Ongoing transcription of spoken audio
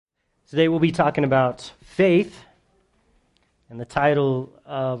Today we'll be talking about faith, and the title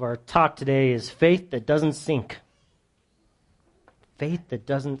of our talk today is Faith That Doesn't Sink. Faith that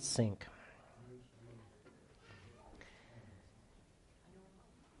doesn't sink.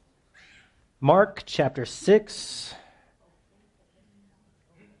 Mark chapter 6.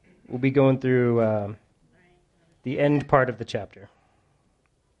 We'll be going through the end part of the chapter.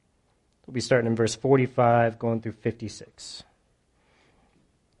 We'll be starting in verse 45, going through 56.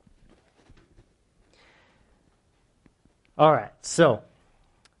 All right, so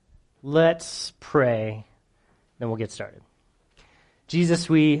let's pray, then we'll get started. Jesus,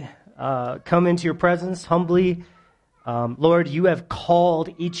 we come into your presence humbly. Lord, you have called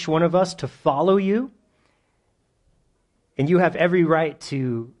each one of us to follow you, and you have every right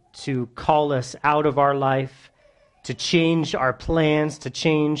to call us out of our life, to change our plans, to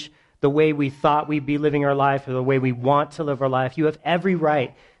change the way we thought we'd be living our life or the way we want to live our life. You have every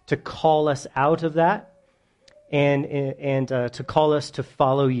right to call us out of that and to call us to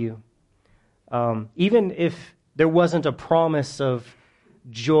follow you. Even if there wasn't a promise of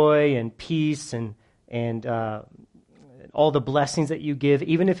joy and peace and all the blessings that you give,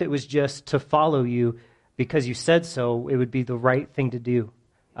 even if it was just to follow you because you said so, it would be the right thing to do,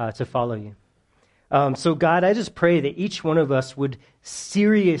 to follow you. So God, I just pray that each one of us would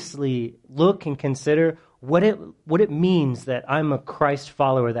seriously look and consider what it means that I'm a Christ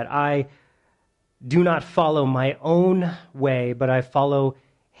follower, that I do not follow my own way, but I follow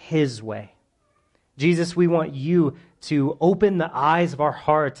his way. Jesus, we want you to open the eyes of our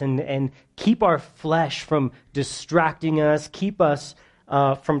hearts and keep our flesh from distracting us, keep us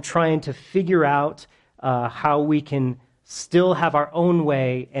from trying to figure out how we can still have our own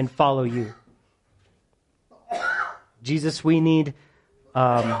way and follow you. Jesus, we need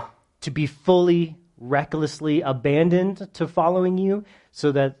to be fully, recklessly abandoned to following you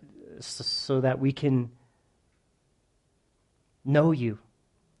so that we can know you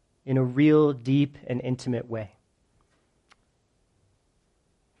in a real, deep, and intimate way.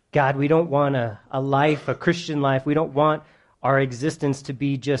 God, we don't want a life, a Christian life. We don't want our existence to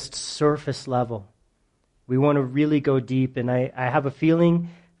be just surface level. We want to really go deep, and I have a feeling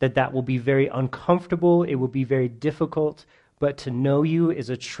that will be very uncomfortable. It will be very difficult, but to know you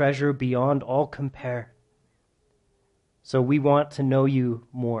is a treasure beyond all compare. So we want to know you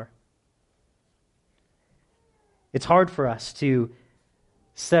more. It's hard for us to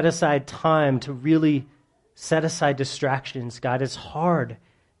set aside time to really set aside distractions, God. It's hard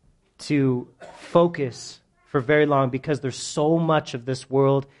to focus for very long because there's so much of this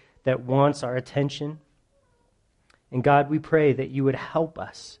world that wants our attention. And God, we pray that you would help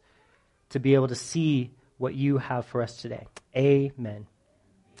us to be able to see what you have for us today. Amen.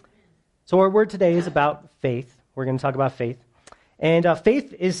 So our word today is about faith. We're going to talk about faith. And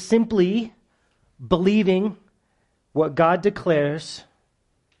faith is simply believing what God declares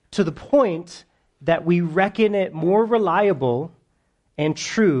to the point that we reckon it more reliable and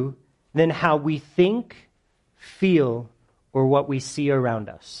true than how we think, feel, or what we see around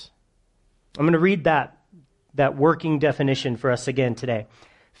us. I'm going to read that working definition for us again today.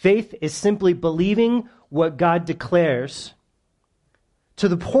 Faith is simply believing what God declares to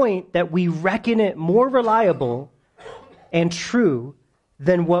the point that we reckon it more reliable and true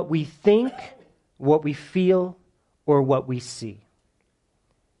than what we think, what we feel, or what we see.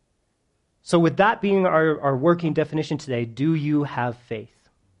 So with that being our working definition today, do you have faith?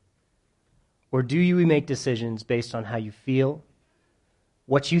 Or do you make decisions based on how you feel,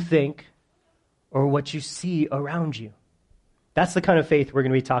 what you think, or what you see around you? That's the kind of faith we're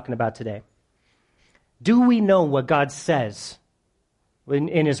going to be talking about today. Do we know what God says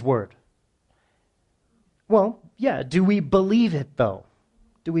in his word? Well, yeah. Do we believe it, though?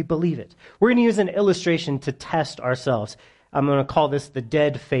 Do we believe it? We're going to use an illustration to test ourselves. I'm going to call this the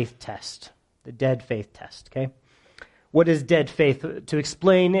dead faith test. The dead faith test, okay? What is dead faith? To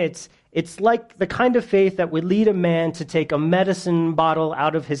explain, it's like the kind of faith that would lead a man to take a medicine bottle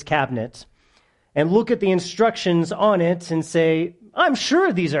out of his cabinet and look at the instructions on it and say, I'm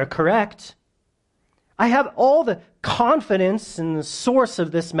sure these are correct. I have all the confidence in the source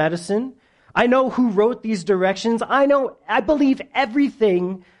of this medicine. I know who wrote these directions. I believe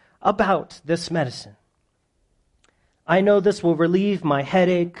everything about this medicine. I know this will relieve my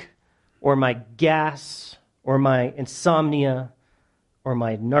headache or my gas or my insomnia or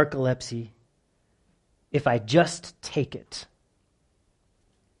my narcolepsy if I just take it.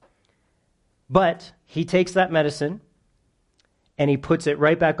 But he takes that medicine and he puts it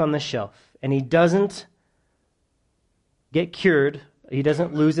right back on the shelf, and he doesn't get cured. He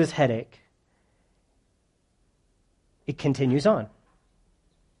doesn't lose his headache. It continues on.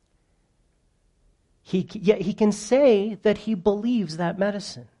 Yet he can say that he believes that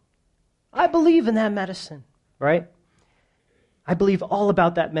medicine. I believe in that medicine, right? I believe all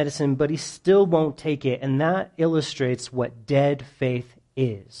about that medicine, but he still won't take it, and that illustrates what dead faith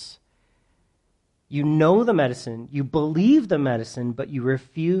is. You know the medicine, you believe the medicine, but you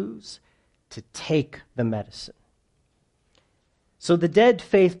refuse to take the medicine. So the dead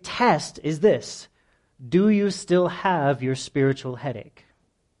faith test is this: do you still have your spiritual headache?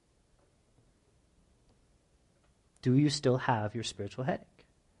 Do you still have your spiritual headache?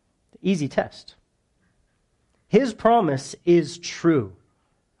 Easy test. His promise is true.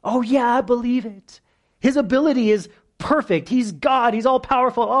 Oh yeah, I believe it. His ability is perfect. He's God. He's all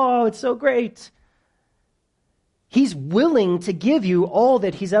powerful. Oh, it's so great. He's willing to give you all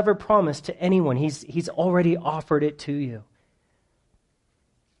that he's ever promised to anyone. He's already offered it to you.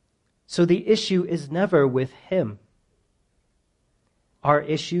 So the issue is never with him. Our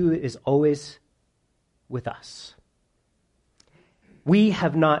issue is always with us. We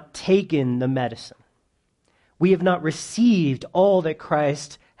have not taken the medicine. We have not received all that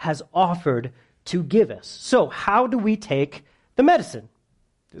Christ has offered to give us. So how do we take the medicine?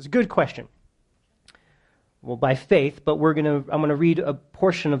 It's a good question. Well, by faith, but I'm going to read a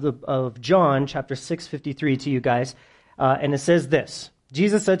portion of John chapter 6:53 to you guys, and it says this: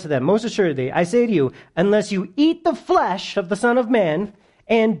 Jesus said to them, "Most assuredly, I say to you, unless you eat the flesh of the Son of Man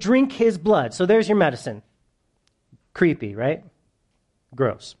and drink his blood." So there's your medicine. Creepy, right?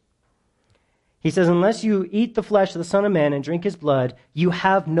 Gross. He says, unless you eat the flesh of the Son of Man and drink his blood, you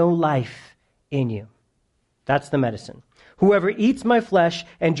have no life in you. That's the medicine. Whoever eats my flesh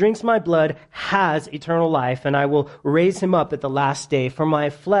and drinks my blood has eternal life, and I will raise him up at the last day. For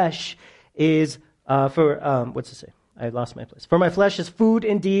my flesh is, what's it say? I lost my place. For my flesh is food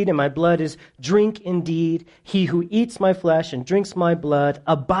indeed, and my blood is drink indeed. He who eats my flesh and drinks my blood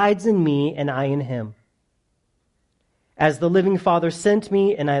abides in me, and I in him. As the living Father sent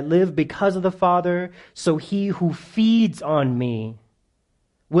me, and I live because of the Father, so he who feeds on me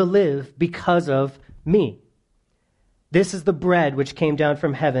will live because of me. This is the bread which came down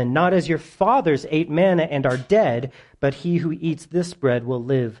from heaven, not as your fathers ate manna and are dead, but he who eats this bread will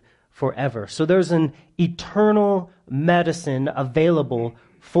live forever. So there's an eternal medicine available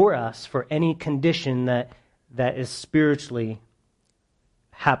for us for any condition that is spiritually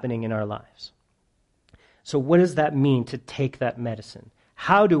happening in our lives. So what does that mean to take that medicine?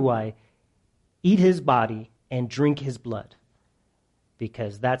 How do I eat his body and drink his blood?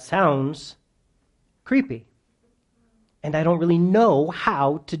 Because that sounds creepy. And I don't really know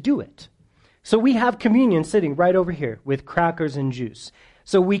how to do it. So we have communion sitting right over here with crackers and juice.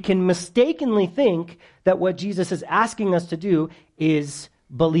 So we can mistakenly think that what Jesus is asking us to do is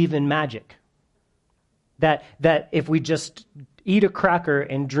believe in magic. That if we just eat a cracker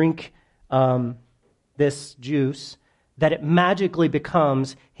and drink this juice, that it magically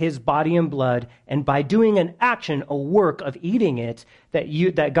becomes his body and blood, and by doing an action, a work of eating it,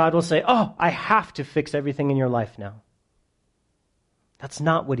 that God will say, "Oh, I have to fix everything in your life now." That's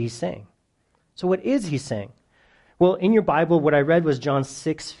not what he's saying. So what is he saying? Well, in your Bible, what I read was John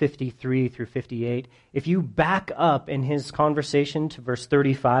 6:53 through 58. If you back up in his conversation to verse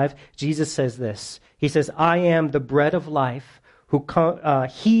 35, Jesus says this. He says, "I am the bread of life.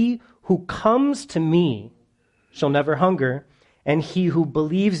 He who comes to me shall never hunger, and he who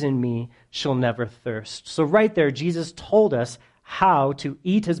believes in me shall never thirst." So right there, Jesus told us how to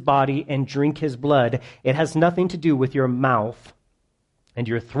eat his body and drink his blood. It has nothing to do with your mouth and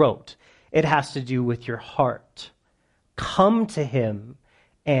your throat. It has to do with your heart. Come to him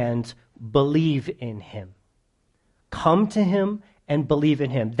and believe in him. Come to him and believe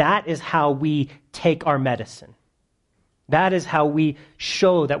in him. That is how we take our medicine. That is how we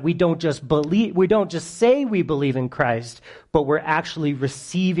show that we don't just say we believe in Christ, but we're actually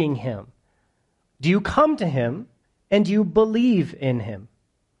receiving him. Do you come to him and do you believe in him?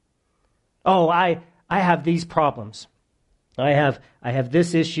 Oh, I have these problems. I have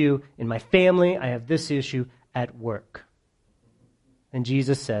this issue in my family. I have this issue at work. And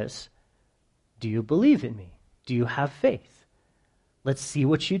Jesus says, do you believe in me? Do you have faith? Let's see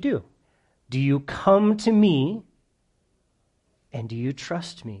what you do. Do you come to me and do you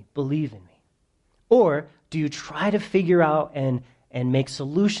trust me, believe in me? Or do you try to figure out and make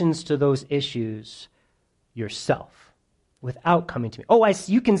solutions to those issues yourself without coming to me? Oh,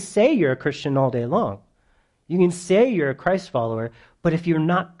 you can say you're a Christian all day long. You can say you're a Christ follower, but if you're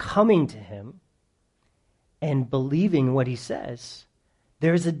not coming to him and believing what he says,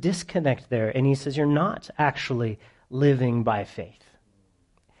 there's a disconnect there. And he says you're not actually living by faith.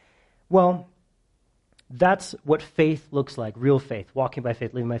 Well, That's what faith looks like, real faith, walking by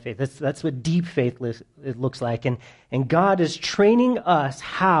faith, living by faith. That's what deep faith it looks like. And God is training us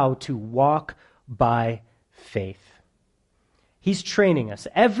how to walk by faith. He's training us.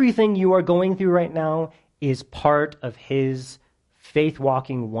 Everything you are going through right now is part of his faith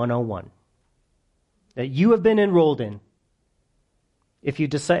walking 101 that you have been enrolled in. If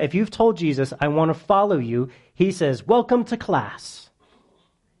you've told Jesus, I want to follow you, he says, welcome to class.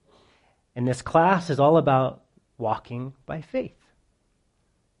 And this class is all about walking by faith.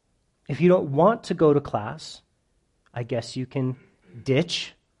 If you don't want to go to class, I guess you can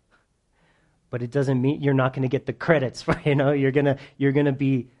ditch, but it doesn't mean you're not going to get the credits for, you're going to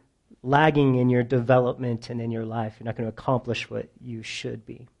be lagging in your development and in your life. You're not going to accomplish what you should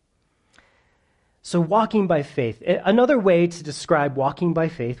be. So walking by faith. Another way to describe walking by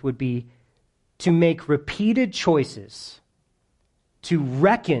faith would be to make repeated choices to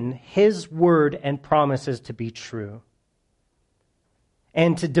reckon his word and promises to be true,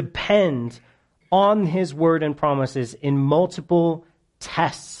 and to depend on his word and promises in multiple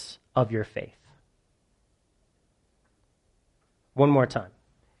tests of your faith. One more time.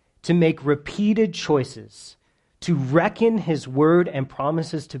 To make repeated choices to reckon his word and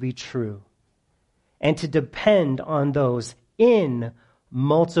promises to be true, and to depend on those in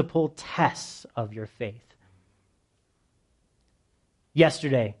multiple tests of your faith.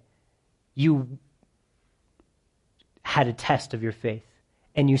 Yesterday, you had a test of your faith,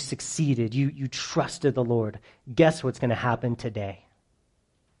 and you succeeded. You trusted the Lord. Guess what's going to happen today?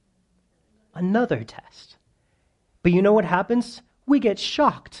 Another test. But you know what happens? We get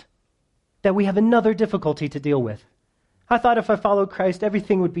shocked that we have another difficulty to deal with. I thought if I followed Christ,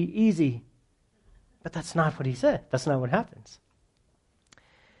 everything would be easy. But that's not what he said. That's not what happens.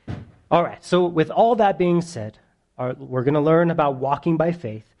 All right, so with all that being said, we're going to learn about walking by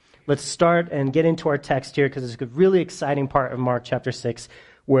faith. Let's start and get into our text here, because it's a really exciting part of Mark chapter 6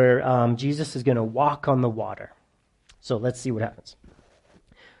 where Jesus is going to walk on the water. So let's see what happens.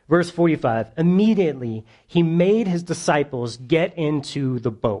 Verse 45, immediately he made his disciples get into the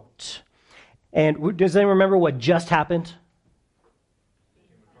boat. And does anyone remember what just happened?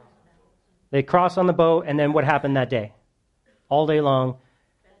 They crossed on the boat, and then what happened that day? All day long,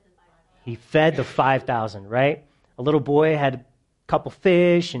 he fed the 5,000, right? A little boy had a couple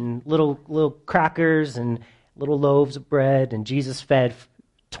fish and little crackers and little loaves of bread, and Jesus fed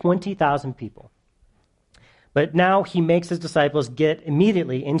 20,000 people. But now he makes his disciples get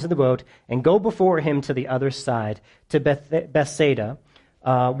immediately into the boat and go before him to the other side, to Bethsaida,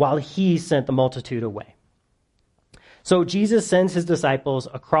 while he sent the multitude away. So Jesus sends his disciples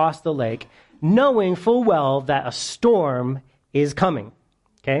across the lake, knowing full well that a storm is coming.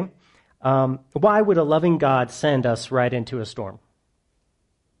 Okay? Why would a loving God send us right into a storm?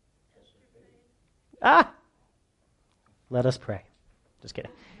 Let us pray. Just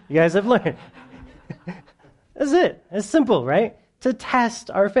kidding. You guys have learned. That's it. It's simple, right? To test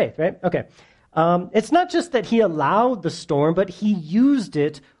our faith, right? Okay. It's not just that he allowed the storm, but he used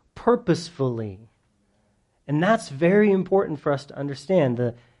it purposefully. And that's very important for us to understand,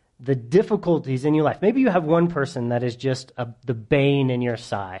 the difficulties in your life. Maybe you have one person that is just the bane in your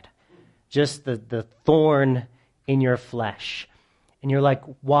side, just the thorn in your flesh. And you're like,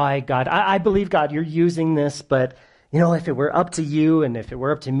 why, God? I believe, God, you're using this, but if it were up to you and if it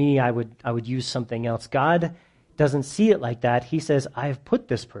were up to me, I would use something else. God doesn't see it like that. He says, I have put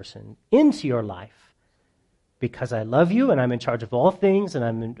this person into your life because I love you and I'm in charge of all things,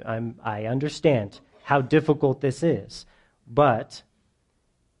 and I understand how difficult this is, but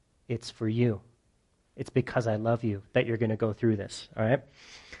it's for you. It's because I love you that you're going to go through this, all right?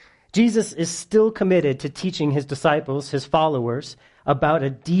 Jesus is still committed to teaching his disciples, his followers, about a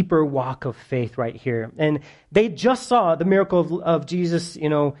deeper walk of faith right here. And they just saw the miracle of Jesus,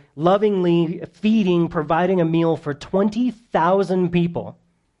 lovingly feeding, providing a meal for 20,000 people.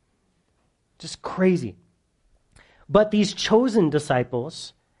 Just crazy. But these chosen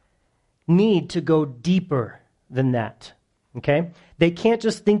disciples need to go deeper than that, okay? They can't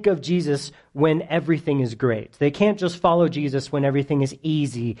just think of Jesus when everything is great. They can't just follow Jesus when everything is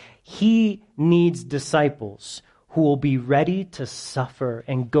easy. He needs disciples who will be ready to suffer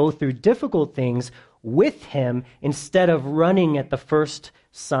and go through difficult things with him instead of running at the first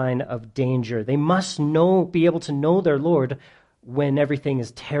sign of danger. They must be able to know their Lord when everything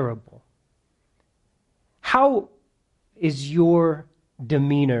is terrible. How is your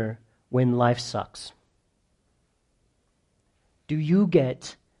demeanor when life sucks? Do you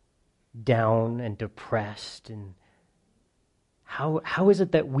get down and depressed? And how is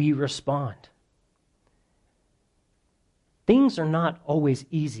it that we respond? Things are not always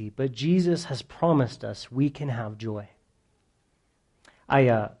easy, but Jesus has promised us we can have joy.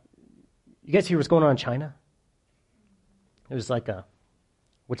 You guys hear what's going on in China? There's like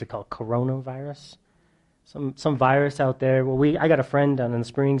what's it called, coronavirus? Some virus out there. Well, I got a friend down in the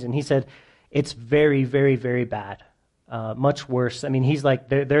Springs, and he said it's very, very, very bad. Much worse. I mean, he's like,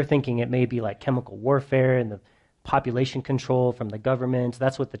 they're thinking it may be like chemical warfare and the population control from the government.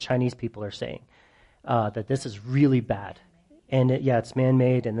 That's what the Chinese people are saying, that this is really bad. And it's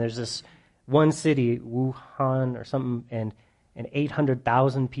man-made, and there's this one city, Wuhan or something, and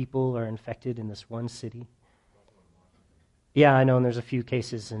 800,000 people are infected in this one city. Yeah, I know, and there's a few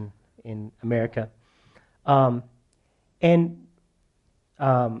cases in America. There's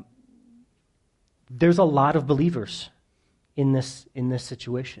a lot of believers in this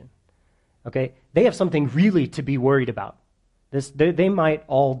situation. Okay? They have something really to be worried about. They might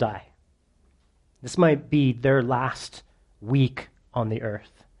all die. This might be their last week on the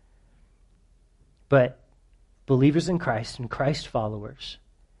earth. But believers in Christ and Christ followers,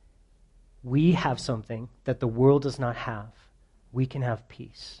 we have something that the world does not have. We can have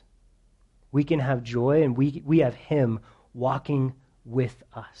peace. We can have joy, and we have Him walking with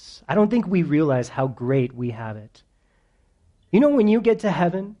us. I don't think we realize how great we have it. You know, when you get to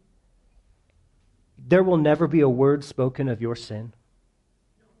heaven, there will never be a word spoken of your sin.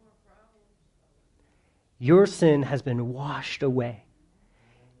 Your sin has been washed away.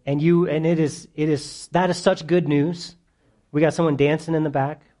 And that is such good news. We got someone dancing in the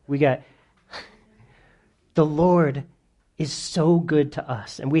back. We got the Lord is so good to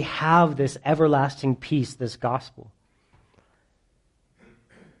us, and we have this everlasting peace, this gospel.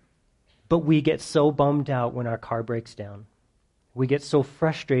 But we get so bummed out when our car breaks down. We get so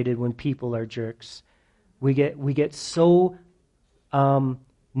frustrated when people are jerks. We get so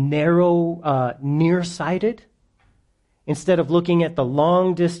nearsighted. Instead of looking at the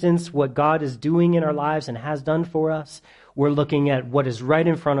long distance, what God is doing in our lives and has done for us, we're looking at what is right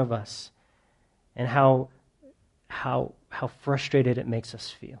in front of us and how frustrated it makes us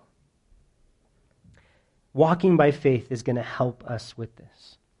feel. Walking by faith is going to help us with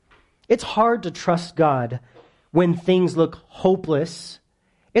this. It's hard to trust God when things look hopeless.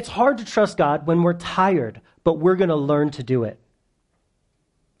 It's hard to trust God when we're tired, but we're going to learn to do it.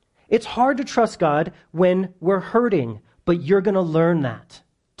 It's hard to trust God when we're hurting, but you're going to learn that,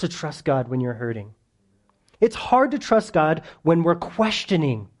 to trust God when you're hurting. It's hard to trust God when we're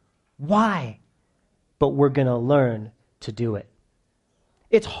questioning why, but we're going to learn to do it.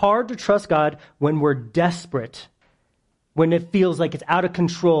 It's hard to trust God when we're desperate, when it feels like it's out of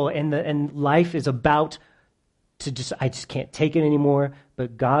control and life is about to I just can't take it anymore,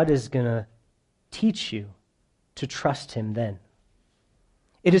 but God is going to teach you to trust Him then.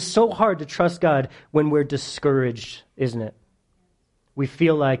 It is so hard to trust God when we're discouraged, isn't it? We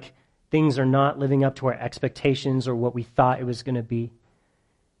feel like things are not living up to our expectations or what we thought it was going to be.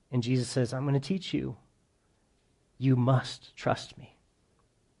 And Jesus says, I'm going to teach you. You must trust me.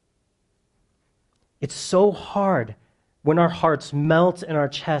 It's so hard when our hearts melt in our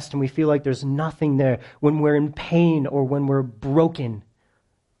chest and we feel like there's nothing there, when we're in pain or when we're broken,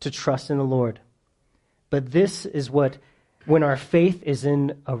 to trust in the Lord. But this is when our faith is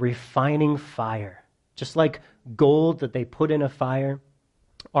in a refining fire, just like gold that they put in a fire,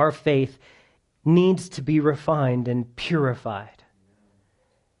 our faith needs to be refined and purified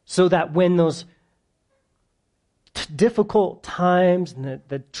so that when those difficult times and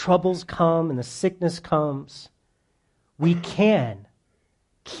the troubles come and the sickness comes, we can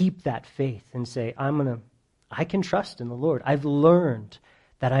keep that faith and say, I can trust in the Lord. I've learned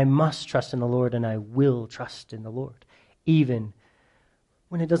that I must trust in the Lord, and I will trust in the Lord. Even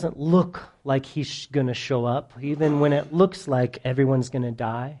when it doesn't look like He's going to show up, even when it looks like everyone's going to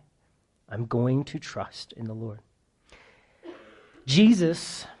die, I'm going to trust in the Lord.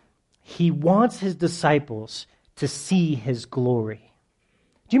 Jesus, He wants His disciples to see His glory.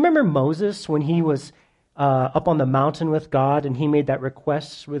 Do you remember Moses when he was up on the mountain with God and he made that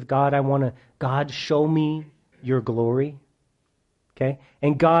request with God, God, show me your glory? Okay?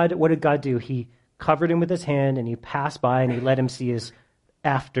 And God, what did God do? He covered him with His hand and He passed by and He let him see His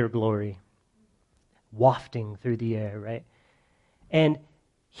after glory wafting through the air, right? And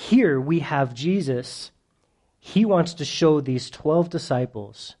here we have Jesus. He wants to show these 12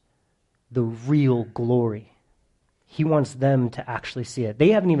 disciples the real glory. He wants them to actually see it. They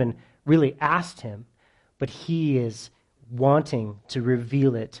haven't even really asked Him, but He is wanting to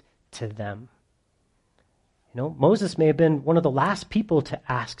reveal it to them. You know, Moses may have been one of the last people to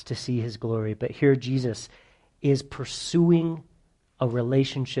ask to see His glory, but here Jesus is pursuing a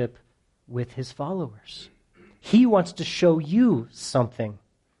relationship with His followers. He wants to show you something.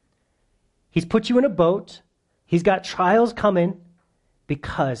 He's put you in a boat. He's got trials coming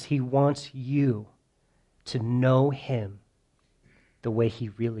because he wants you to know him the way he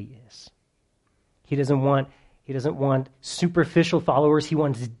really is. He doesn't want superficial followers. He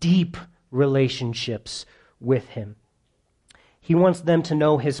wants deep relationships with him. He wants them to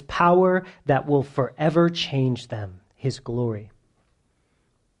know his power that will forever change them, his glory.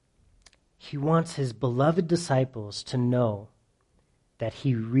 He wants his beloved disciples to know that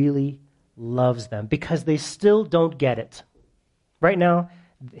he really loves them because they still don't get it. Right now,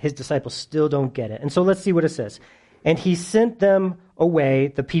 his disciples still don't get it. And so let's see what it says. And he sent them away,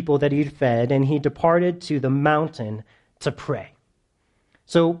 the people that he'd fed, and he departed to the mountain to pray.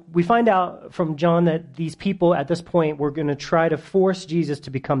 So we find out from John that these people at this point were going to try to force Jesus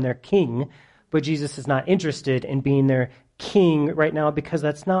to become their king, but Jesus is not interested in being their king right now because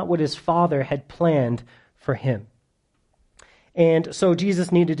that's not what his Father had planned for him. And so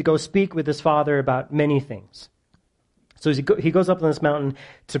Jesus needed to go speak with his Father about many things. So he goes up on this mountain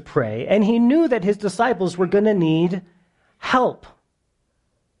to pray, and he knew that his disciples were going to need help.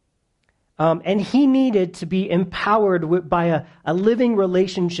 And he needed to be empowered by a living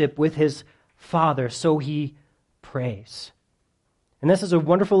relationship with his Father, so he prays. And this is a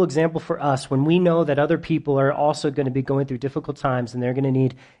wonderful example for us when we know that other people are also going to be going through difficult times and they're going to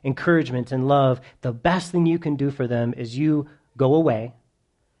need encouragement and love. The best thing you can do for them is you go away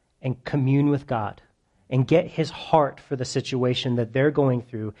and commune with God and get his heart for the situation that they're going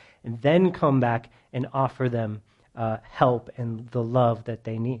through, and then come back and offer them help and the love that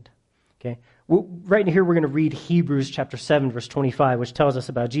they need. Okay, well, right here we're going to read Hebrews chapter 7, verse 25, which tells us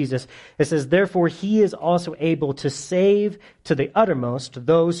about Jesus. It says, "Therefore he is also able to save to the uttermost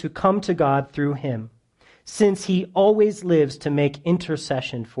those who come to God through him, since he always lives to make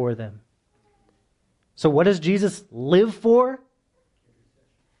intercession for them." So what does Jesus live for?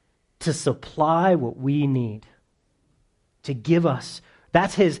 To supply what we need, to give us.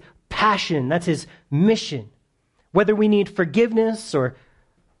 That's his passion. That's his mission. Whether we need forgiveness or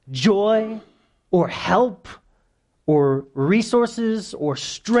joy or help or resources or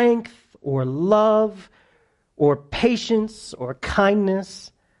strength or love or patience or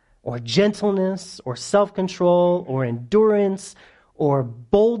kindness or gentleness or self-control or endurance or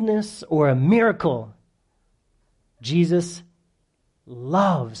boldness or a miracle, Jesus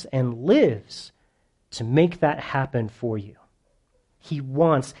loves and lives to make that happen for you.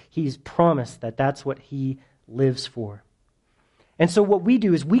 He's promised that that's what he lives for. And so what we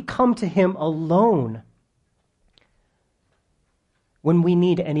do is we come to him alone when we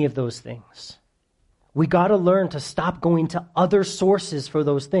need any of those things. We got to learn to stop going to other sources for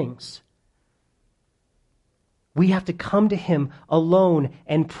those things. We have to come to him alone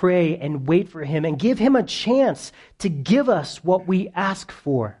and pray and wait for him and give him a chance to give us what we ask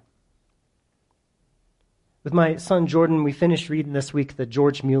for. With my son Jordan, we finished reading this week the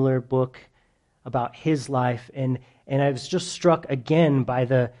George Mueller book about his life, and I was just struck again by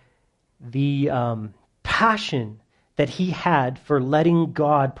the passion that he had for letting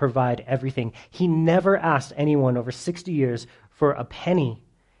God provide everything. He never asked anyone over 60 years for a penny,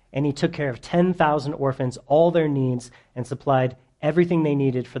 and he took care of 10,000 orphans, all their needs, and supplied everything they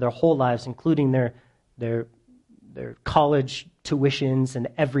needed for their whole lives, including their college tuitions and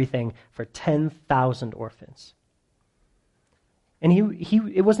everything for 10,000 orphans. And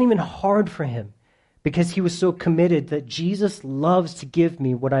it wasn't even hard for him because he was so committed that Jesus loves to give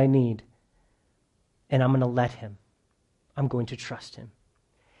me what I need, and I'm going to let him. I'm going to trust him.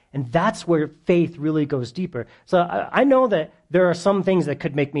 And that's where faith really goes deeper. So I know that there are some things that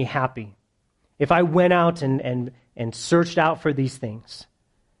could make me happy if I went out and searched out for these things.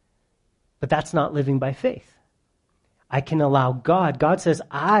 But that's not living by faith. I can allow God. God says,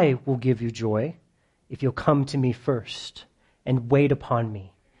 I will give you joy if you'll come to me first and wait upon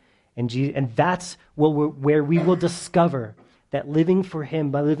me. And that's where we will discover that living for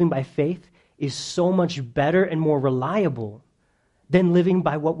him, by living by faith, is so much better and more reliable than living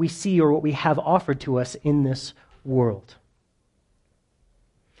by what we see or what we have offered to us in this world.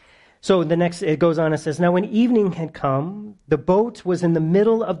 So it goes on and says, "Now when evening had come, the boat was in the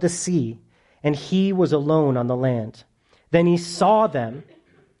middle of the sea, and he was alone on the land. Then he saw them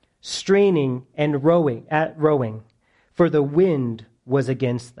straining and rowing, for the wind was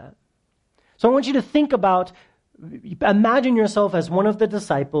against them." So I want you to imagine yourself as one of the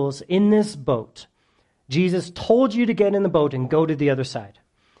disciples in this boat. Jesus told you to get in the boat and go to the other side.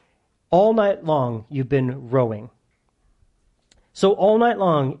 All night long, you've been rowing. So all night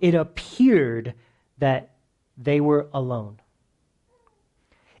long, it appeared that they were alone.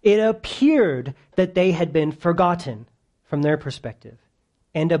 It appeared that they had been forgotten from their perspective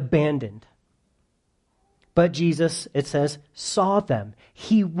and abandoned. But Jesus, it says, saw them.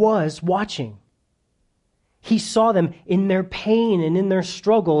 He was watching. He saw them in their pain and in their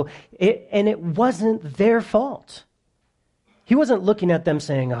struggle, and it wasn't their fault. He wasn't looking at them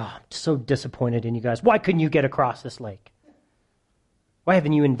saying, "Oh, I'm so disappointed in you guys. Why couldn't you get across this lake? Why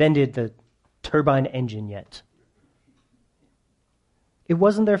haven't you invented the turbine engine yet?" It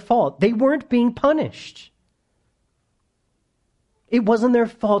wasn't their fault. They weren't being punished. It wasn't their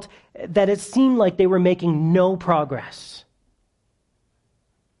fault that it seemed like they were making no progress.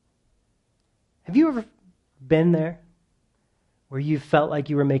 Have you ever been there where you felt like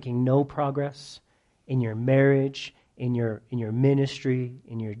you were making no progress in your marriage, in your ministry,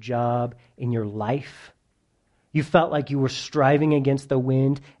 in your job, in your life? You felt like you were striving against the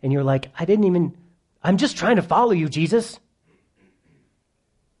wind, and you're like, I'm just trying to follow you, Jesus.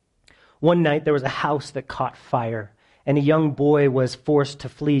 One night there was a house that caught fire, and a young boy was forced to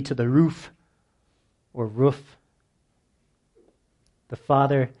flee to the roof. The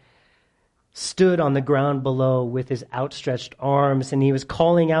father stood on the ground below with his outstretched arms, and he was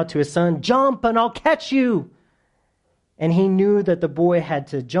calling out to his son, "Jump and I'll catch you." And he knew that the boy had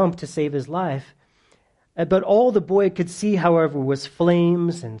to jump to save his life. But all the boy could see, however, was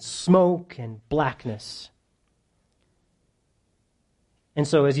flames and smoke and blackness. And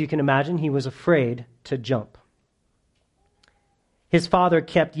so, as you can imagine, he was afraid to jump. His father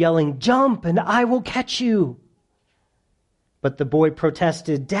kept yelling, "Jump and I will catch you." But the boy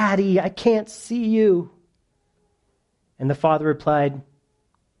protested, "Daddy, I can't see you." And the father replied,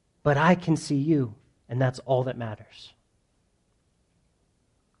 "But I can see you, and that's all that matters."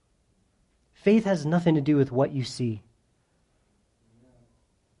 Faith has nothing to do with what you see.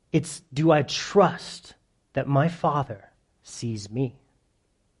 It's, do I trust that my Father sees me?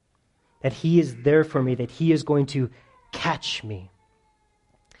 That He is there for me, that He is going to catch me.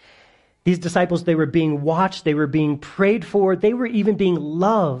 These disciples, they were being watched, they were being prayed for, they were even being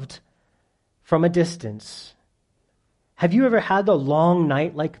loved from a distance. Have you ever had a long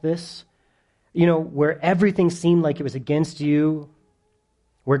night like this? Where everything seemed like it was against you,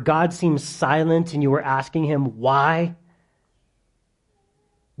 where God seemed silent and you were asking Him, why?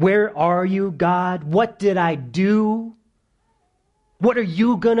 Where are you, God? What did I do? What are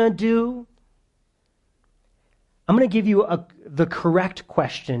you going to do? I'm going to give you the correct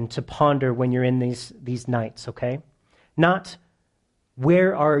question to ponder when you're in these nights, okay? Not,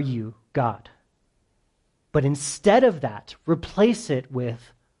 where are you, God? But instead of that, replace it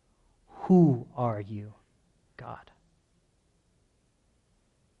with, who are you, God?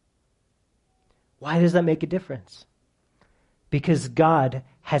 Why does that make a difference? Because God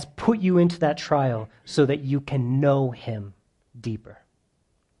has put you into that trial so that you can know Him deeper.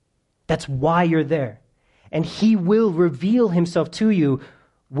 That's why you're there. And He will reveal Himself to you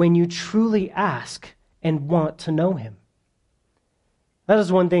when you truly ask and want to know Him. That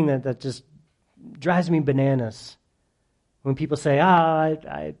is one thing that just drives me bananas. When people say,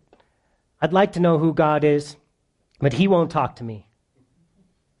 I'd like to know who God is, but He won't talk to me.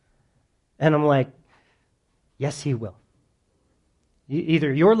 And I'm like, yes, He will.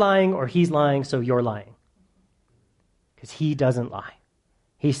 Either you're lying or He's lying, so you're lying. Because He doesn't lie.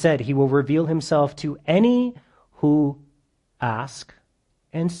 He said He will reveal Himself to any who ask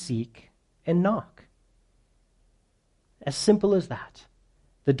and seek and knock. As simple as that.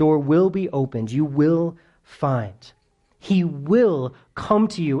 The door will be opened. You will find. He will come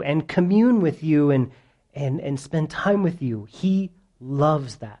to you and commune with you and spend time with you. He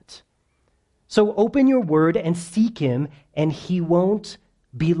loves that. So open your word and seek Him, and He won't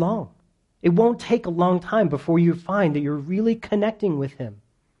be long. It won't take a long time before you find that you're really connecting with Him.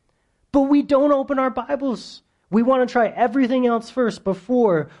 But we don't open our Bibles. We want to try everything else first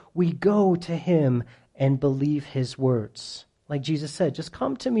before we go to Him and believe His words. Like Jesus said, just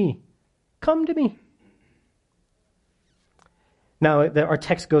come to me. Come to me. Now, our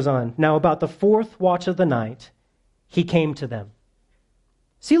text goes on. Now, about the fourth watch of the night, He came to them.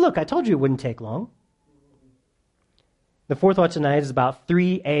 See, look, I told you it wouldn't take long. The fourth watch of the night is about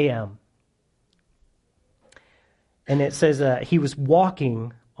 3 a.m. And it says He was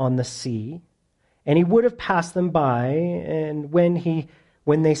walking on the sea, and He would have passed them by, and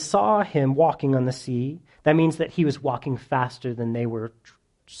when they saw Him walking on the sea, that means that He was walking faster than they were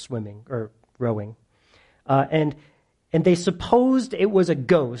swimming or rowing. And they supposed it was a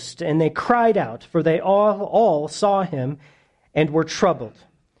ghost, and they cried out, for they all saw Him and were troubled.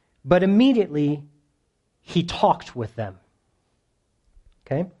 But immediately He talked with them.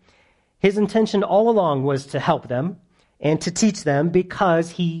 Okay? His intention all along was to help them and to teach them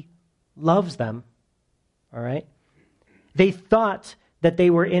because he loves them. All right? They thought that they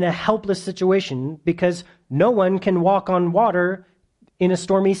were in a helpless situation because no one can walk on water in a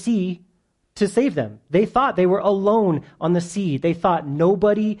stormy sea to save them. They thought they were alone on the sea. They thought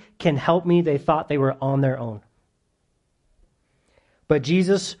nobody can help me. They thought they were on their own. But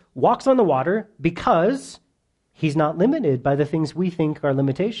Jesus walks on the water because he's not limited by the things we think are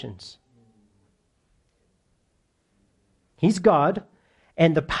limitations. He's God,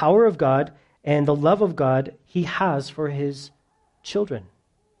 and the power of God and the love of God he has for his children.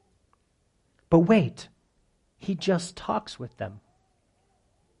 But wait, he just talks with them.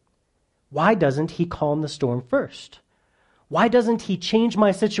 Why doesn't he calm the storm first? Why doesn't he change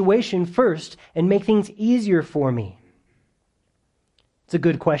my situation first and make things easier for me? It's a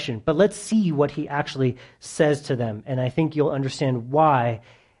good question, but let's see what he actually says to them, and I think you'll understand why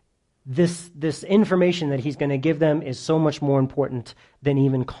this information that he's going to give them is so much more important than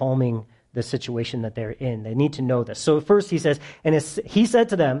even calming the situation that they're in. They need to know this. So first he says, he said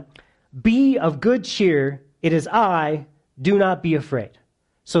to them, "Be of good cheer, it is I, do not be afraid."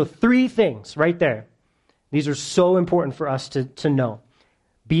 So 3 things right there. These are so important for us to know.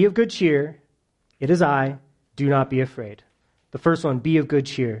 Be of good cheer, it is I, do not be afraid. The first one, be of good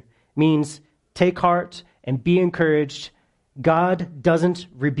cheer, means take heart and be encouraged. God doesn't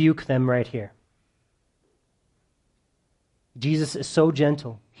rebuke them right here. Jesus is so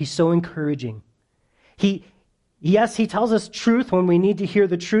gentle. He's so encouraging. He tells us truth when we need to hear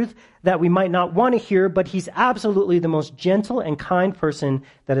the truth that we might not want to hear, but he's absolutely the most gentle and kind person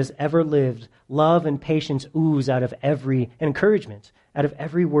that has ever lived. Love and patience ooze out of encouragement, out of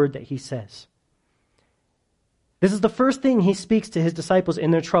every word that he says. This is the first thing he speaks to his disciples in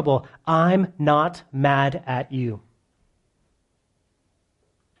their trouble. I'm not mad at you.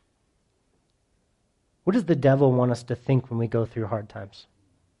 What does the devil want us to think when we go through hard times?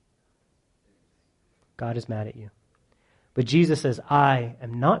 God is mad at you. But Jesus says, I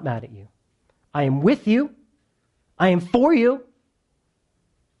am not mad at you. I am with you. I am for you.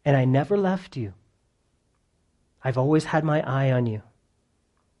 And I never left you. I've always had my eye on you.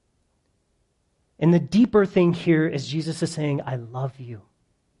 And the deeper thing here is Jesus is saying, I love you.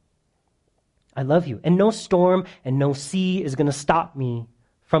 I love you. And no storm and no sea is going to stop me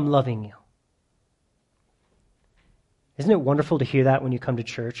from loving you. Isn't it wonderful to hear that when you come to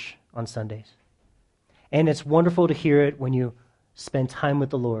church on Sundays? And it's wonderful to hear it when you spend time with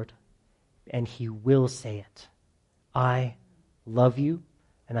the Lord, and he will say it. I love you,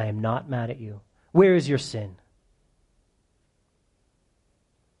 and I am not mad at you. Where is your sin?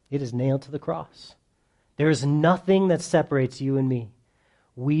 It is nailed to the cross. There is nothing that separates you and me.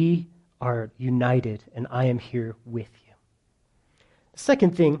 We are united, and I am here with you. The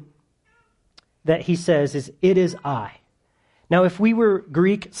second thing that he says is, it is I. Now, if we were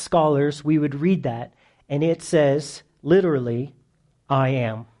Greek scholars, we would read that, and it says, literally, I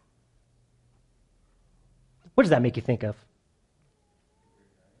am. What does that make you think of?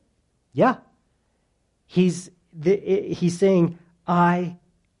 Yeah. He's saying, I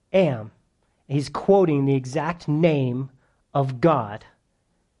am. He's quoting the exact name of God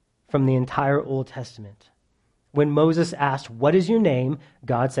from the entire Old Testament. When Moses asked, what is your name?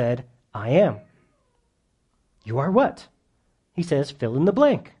 God said, I am. You are what? He says, fill in the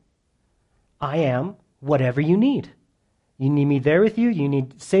blank. I am whatever you need. You need me there with you. You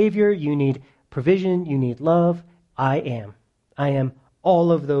need Savior. You need provision. You need love. I am. I am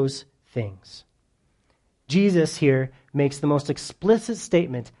all of those things. Jesus here makes the most explicit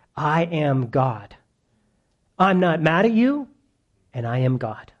statement, I am God. I'm not mad at you, and I am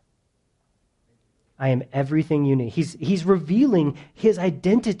God. I am everything you need. He's revealing his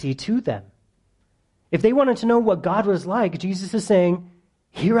identity to them. If they wanted to know what God was like, Jesus is saying,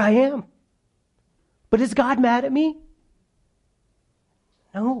 here I am. But is God mad at me?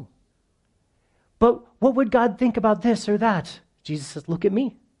 No. But what would God think about this or that? Jesus says, look at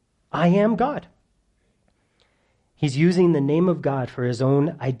me. I am God. He's using the name of God for his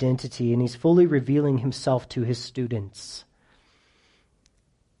own identity, and he's fully revealing himself to his students.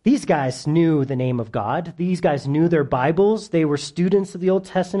 These guys knew the name of God. These guys knew their Bibles. They were students of the Old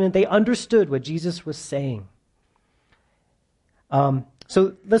Testament. They understood what Jesus was saying.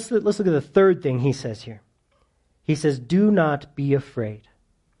 So let's look at the third thing he says here. He says, do not be afraid.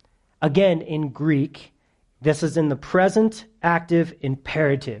 Again, in Greek, this is in the present active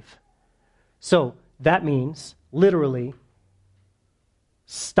imperative. So that means, literally,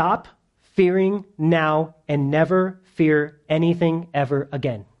 stop fearing now and never fear anything ever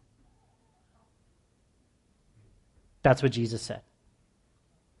again. That's what Jesus said.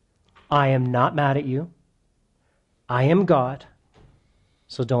 I am not mad at you. I am God,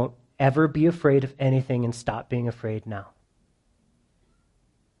 so don't ever be afraid of anything and stop being afraid now.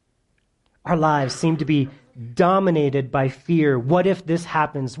 Our lives seem to be dominated by fear. What if this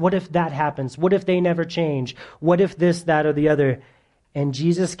happens? What if that happens? What if they never change? What if this, that, or the other? And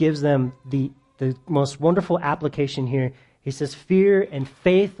Jesus gives them the most wonderful application here. He says, fear and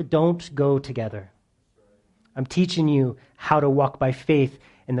faith don't go together. I'm teaching you how to walk by faith.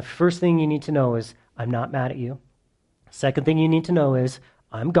 And the first thing you need to know is, I'm not mad at you. Second thing you need to know is,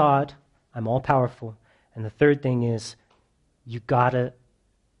 I'm God. I'm all powerful. And the third thing is, you got to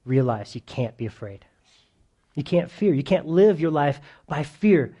realize you can't be afraid. You can't fear. You can't live your life by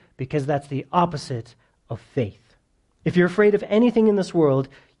fear, because that's the opposite of faith. If you're afraid of anything in this world,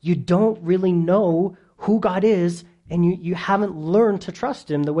 you don't really know who God is, and you haven't learned to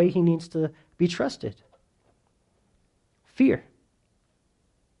trust him the way he needs to be trusted. Fear.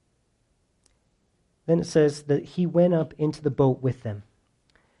 Then it says that he went up into the boat with them.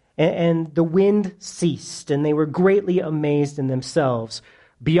 And the wind ceased, and they were greatly amazed in themselves,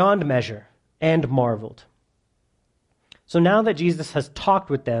 beyond measure, and marveled. So now that Jesus has talked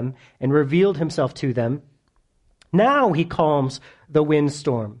with them and revealed himself to them, now he calms the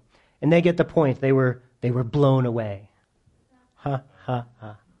windstorm. And they get the point. They were blown away. Ha, ha,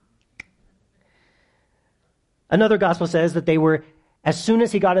 ha. Another gospel says that as soon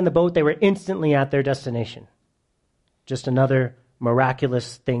as he got in the boat, they were instantly at their destination. Just another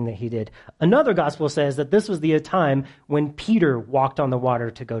miraculous thing that he did. Another gospel says that this was the time when Peter walked on the water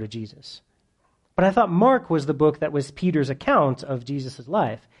to go to Jesus. But I thought Mark was the book that was Peter's account of Jesus'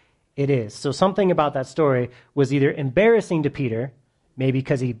 life. It is. So something about that story was either embarrassing to Peter, maybe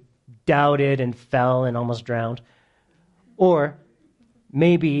because he doubted and fell and almost drowned, or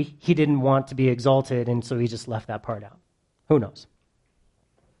maybe he didn't want to be exalted, and so he just left that part out. Who knows?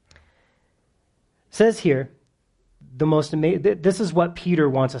 It says here, this is what Peter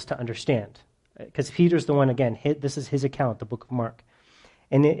wants us to understand, because Peter's the one, again, this is his account, the book of Mark.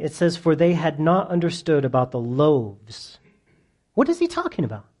 And it says, for they had not understood about the loaves. What is he talking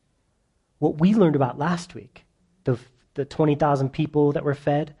about? What we learned about last week, the 20,000 people that were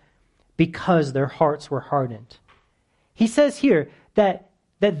fed, because their hearts were hardened. He says here that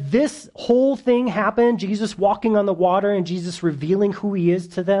this whole thing happened, Jesus walking on the water and Jesus revealing who he is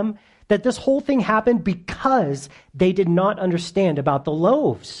to them, that this whole thing happened because they did not understand about the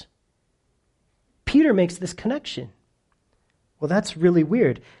loaves. Peter makes this connection. Well, that's really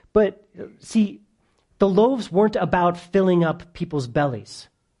weird. But see, the loaves weren't about filling up people's bellies.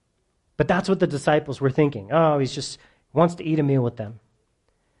 But that's what the disciples were thinking. Oh, he just wants to eat a meal with them.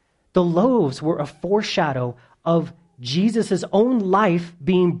 The loaves were a foreshadow of Jesus' own life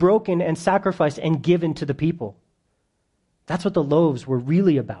being broken and sacrificed and given to the people. That's what the loaves were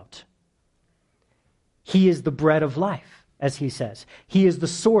really about. He is the bread of life, as he says. He is the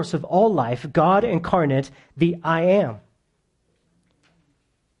source of all life, God incarnate, the I am.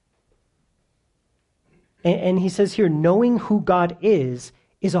 And he says here, knowing who God is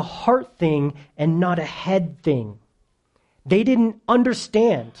a heart thing and not a head thing. They didn't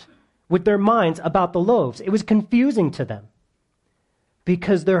understand with their minds about the loaves. It was confusing to them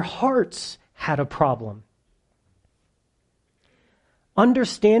because their hearts had a problem.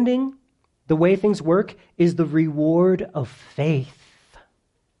 Understanding the way things work is the reward of faith.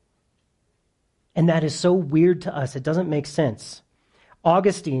 And that is so weird to us. It doesn't make sense.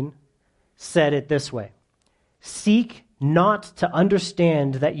 Augustine said it this way: seek not to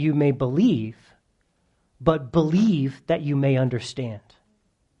understand that you may believe, but believe that you may understand.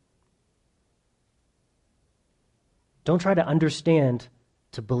 Don't try to understand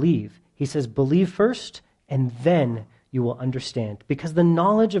to believe. He says, believe first, and then you will understand. Because the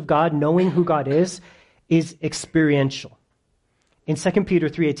knowledge of God, knowing who God is experiential. In 2 Peter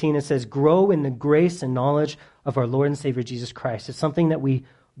 3:18, it says, grow in the grace and knowledge of our Lord and Savior Jesus Christ. It's something that we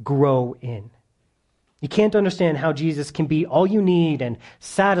grow in. You can't understand how Jesus can be all you need and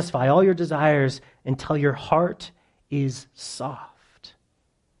satisfy all your desires until your heart is soft.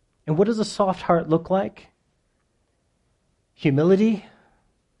 And what does a soft heart look like? Humility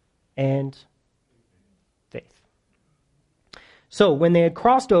and faith. So when they had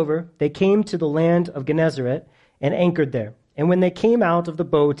crossed over, they came to the land of Gennesaret and anchored there. And when they came out of the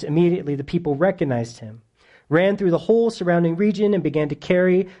boat, immediately the people recognized him, ran through the whole surrounding region, and began to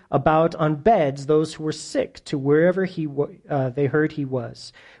carry about on beds those who were sick to wherever they heard he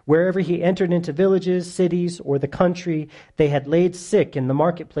was. Wherever he entered into villages, cities, or the country, they had laid sick in the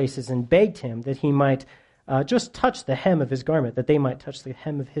marketplaces and begged him that he might just touch the hem of his garment, that they might touch the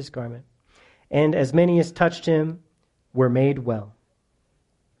hem of his garment. And as many as touched him were made well.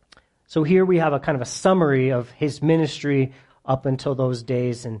 So here we have a kind of a summary of his ministry up until those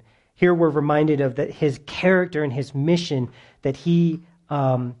days. And here we're reminded of that his character and his mission, that he's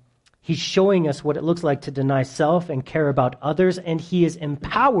showing us what it looks like to deny self and care about others. And he is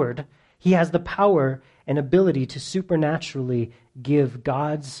empowered. He has the power and ability to supernaturally give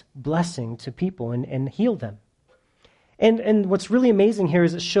God's blessing to people and heal them. And what's really amazing here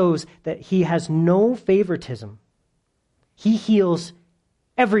is it shows that he has no favoritism. He heals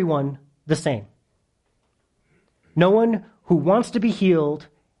everyone the same. No one who wants to be healed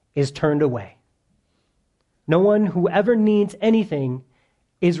is turned away. No one who ever needs anything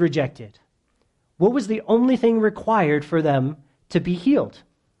is rejected. What was the only thing required for them to be healed?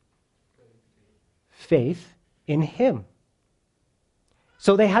 Faith in him.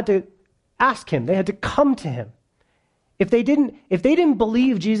 So they had to ask him. They had to come to him. If they didn't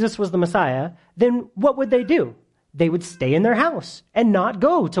believe Jesus was the Messiah, then what would they do? They would stay in their house and not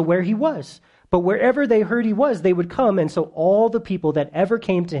go to where he was. But wherever they heard he was, they would come. And so all the people that ever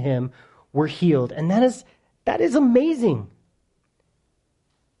came to him were healed. And that is amazing.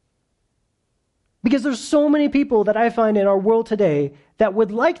 Because there's so many people that I find in our world today that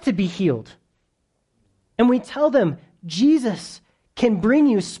would like to be healed. And we tell them, Jesus can bring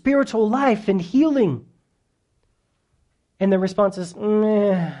you spiritual life and healing. And the response is,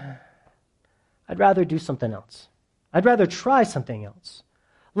 I'd rather do something else. I'd rather try something else.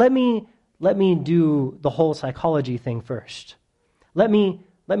 Let me do the whole psychology thing first. Let me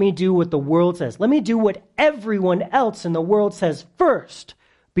do what the world says. Let me do what everyone else in the world says first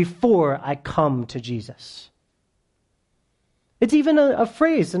before I come to Jesus. It's even a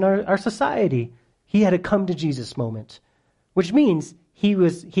phrase in our society. He had a come to Jesus moment, which means he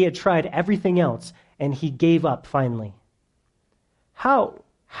had tried everything else and he gave up finally. How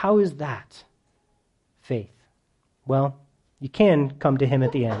is that faith? Well, you can come to him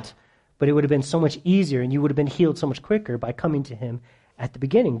at the end, but it would have been so much easier and you would have been healed so much quicker by coming to him at the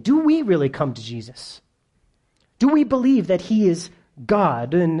beginning. Do we really come to Jesus? Do we believe that he is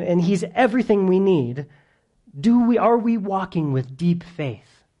God and he's everything we need? Are we walking with deep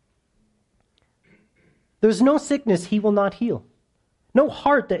faith? There's no sickness he will not heal. No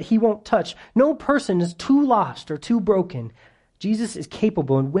heart that he won't touch. No person is too lost or too broken. Jesus is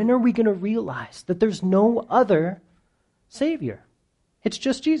capable, and when are we going to realize that there's no other Savior? It's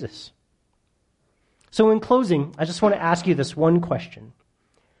just Jesus. So in closing, I just want to ask you this one question.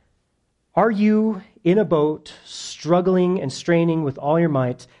 Are you in a boat, struggling and straining with all your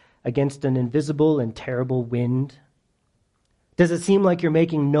might against an invisible and terrible wind? Does it seem like you're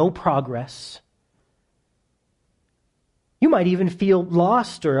making no progress? You might even feel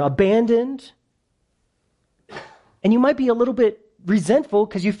lost or abandoned. And you might be a little bit resentful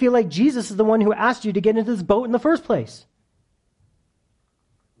because you feel like Jesus is the one who asked you to get into this boat in the first place.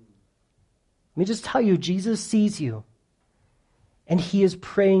 Let me just tell you, Jesus sees you. And he is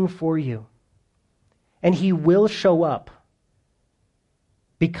praying for you. And he will show up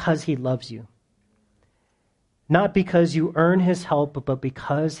because he loves you. Not because you earn his help, but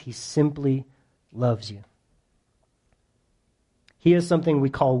because he simply loves you. He is something we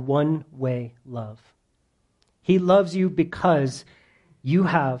call one-way love. He loves you because you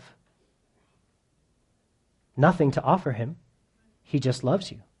have nothing to offer him. He just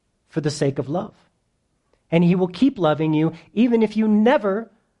loves you for the sake of love. And he will keep loving you even if you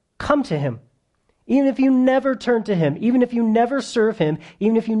never come to him, even if you never turn to him, even if you never serve him,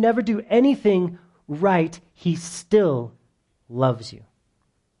 even if you never do anything right, he still loves you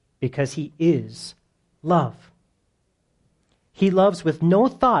because he is love. He loves with no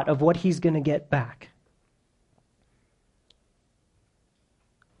thought of what he's going to get back.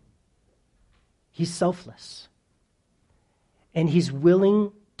 He's selfless. And he's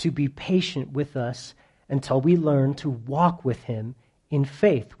willing to be patient with us until we learn to walk with him in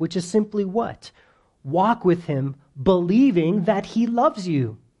faith, which is simply what? Walk with him believing that he loves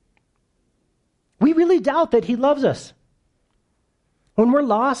you. We really doubt that he loves us. When we're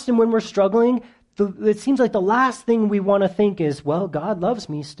lost and when we're struggling, it seems like the last thing we want to think is, well, God loves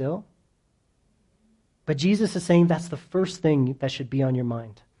me still. But Jesus is saying that's the first thing that should be on your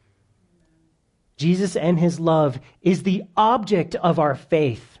mind. Jesus and his love is the object of our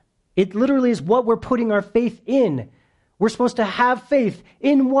faith. It literally is what we're putting our faith in. We're supposed to have faith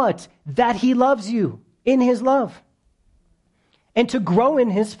in what? That he loves you, in his love. And to grow in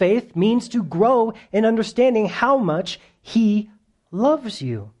his faith means to grow in understanding how much he loves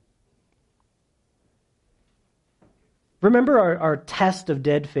you. Remember our test of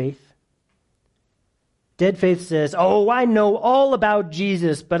dead faith? Dead faith says, I know all about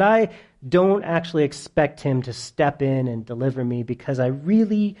Jesus, but I don't actually expect him to step in and deliver me because I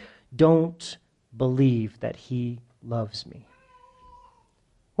really don't believe that he loves me.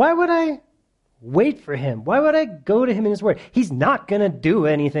 Why would I wait for him? Why would I go to him in his word? He's not going to do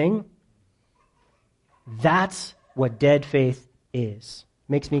anything. That's what dead faith is.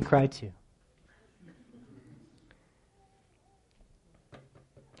 Makes me cry too.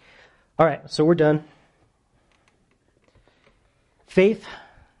 All right, so we're done. Faith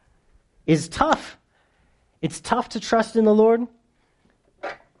is tough. It's tough to trust in the Lord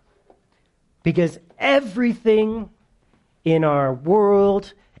because everything in our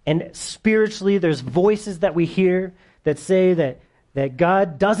world and spiritually, there's voices that we hear that say that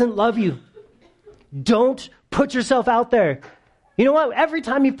God doesn't love you. Don't put yourself out there. You know what? Every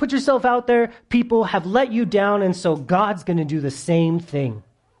time you put yourself out there, people have let you down, and so God's going to do the same thing.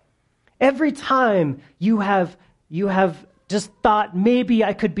 Every time you have just thought, maybe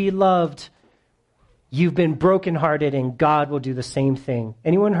I could be loved, you've been brokenhearted, and God will do the same thing.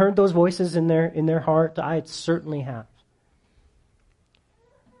 Anyone heard those voices in their heart? I certainly have.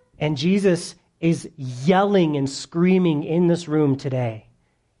 And Jesus is yelling and screaming in this room today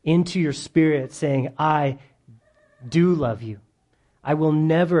into your spirit, saying, I do love you. I will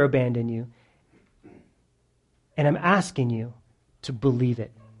never abandon you. And I'm asking you to believe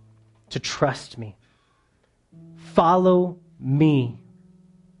it, to trust me. Follow me.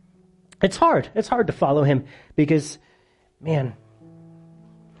 It's hard. It's hard to follow him because, man,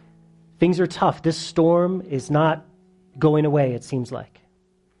 things are tough. This storm is not going away, it seems like.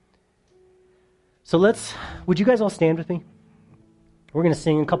 So would you guys all stand with me? We're going to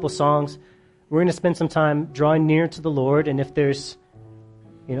sing a couple songs. We're going to spend some time drawing near to the Lord. And if there's,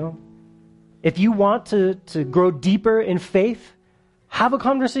 if you want to grow deeper in faith, have a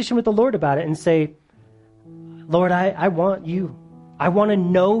conversation with the Lord about it and say, Lord, I want you. I want to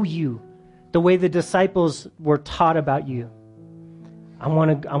know you the way the disciples were taught about you. I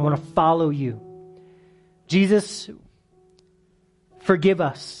want to follow you. Jesus, forgive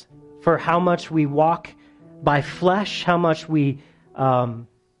us for how much we walk by flesh, how much we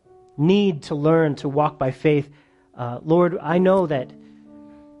need to learn to walk by faith. Lord, I know that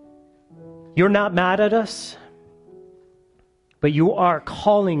you're not mad at us, but you are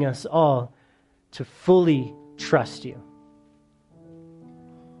calling us all to fully trust you.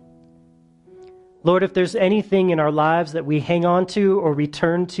 Lord, if there's anything in our lives that we hang on to or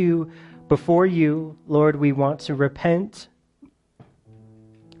return to before you, Lord, we want to repent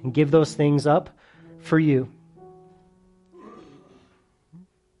and give those things up for you.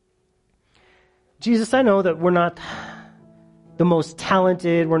 Jesus, I know that we're not the most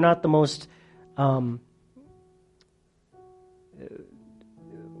talented, we're not the most if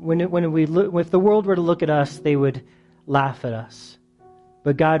the world were to look at us, they would laugh at us.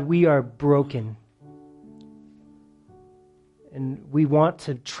 But God, we are broken. And we want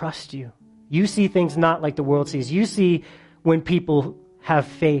to trust you. You see things not like the world sees. You see when people have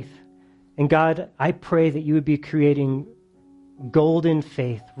faith. And God, I pray that you would be creating golden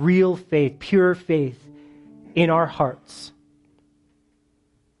faith, real faith, pure faith in our hearts.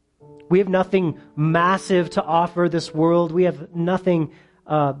 We have nothing massive to offer this world. We have nothing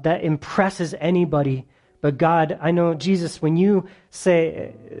that impresses anybody. But God, I know, Jesus, when you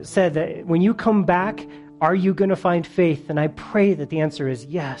said that when you come back, are you going to find faith? And I pray that the answer is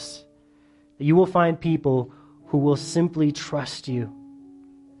yes. That you will find people who will simply trust you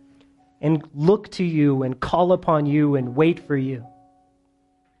and look to you and call upon you and wait for you.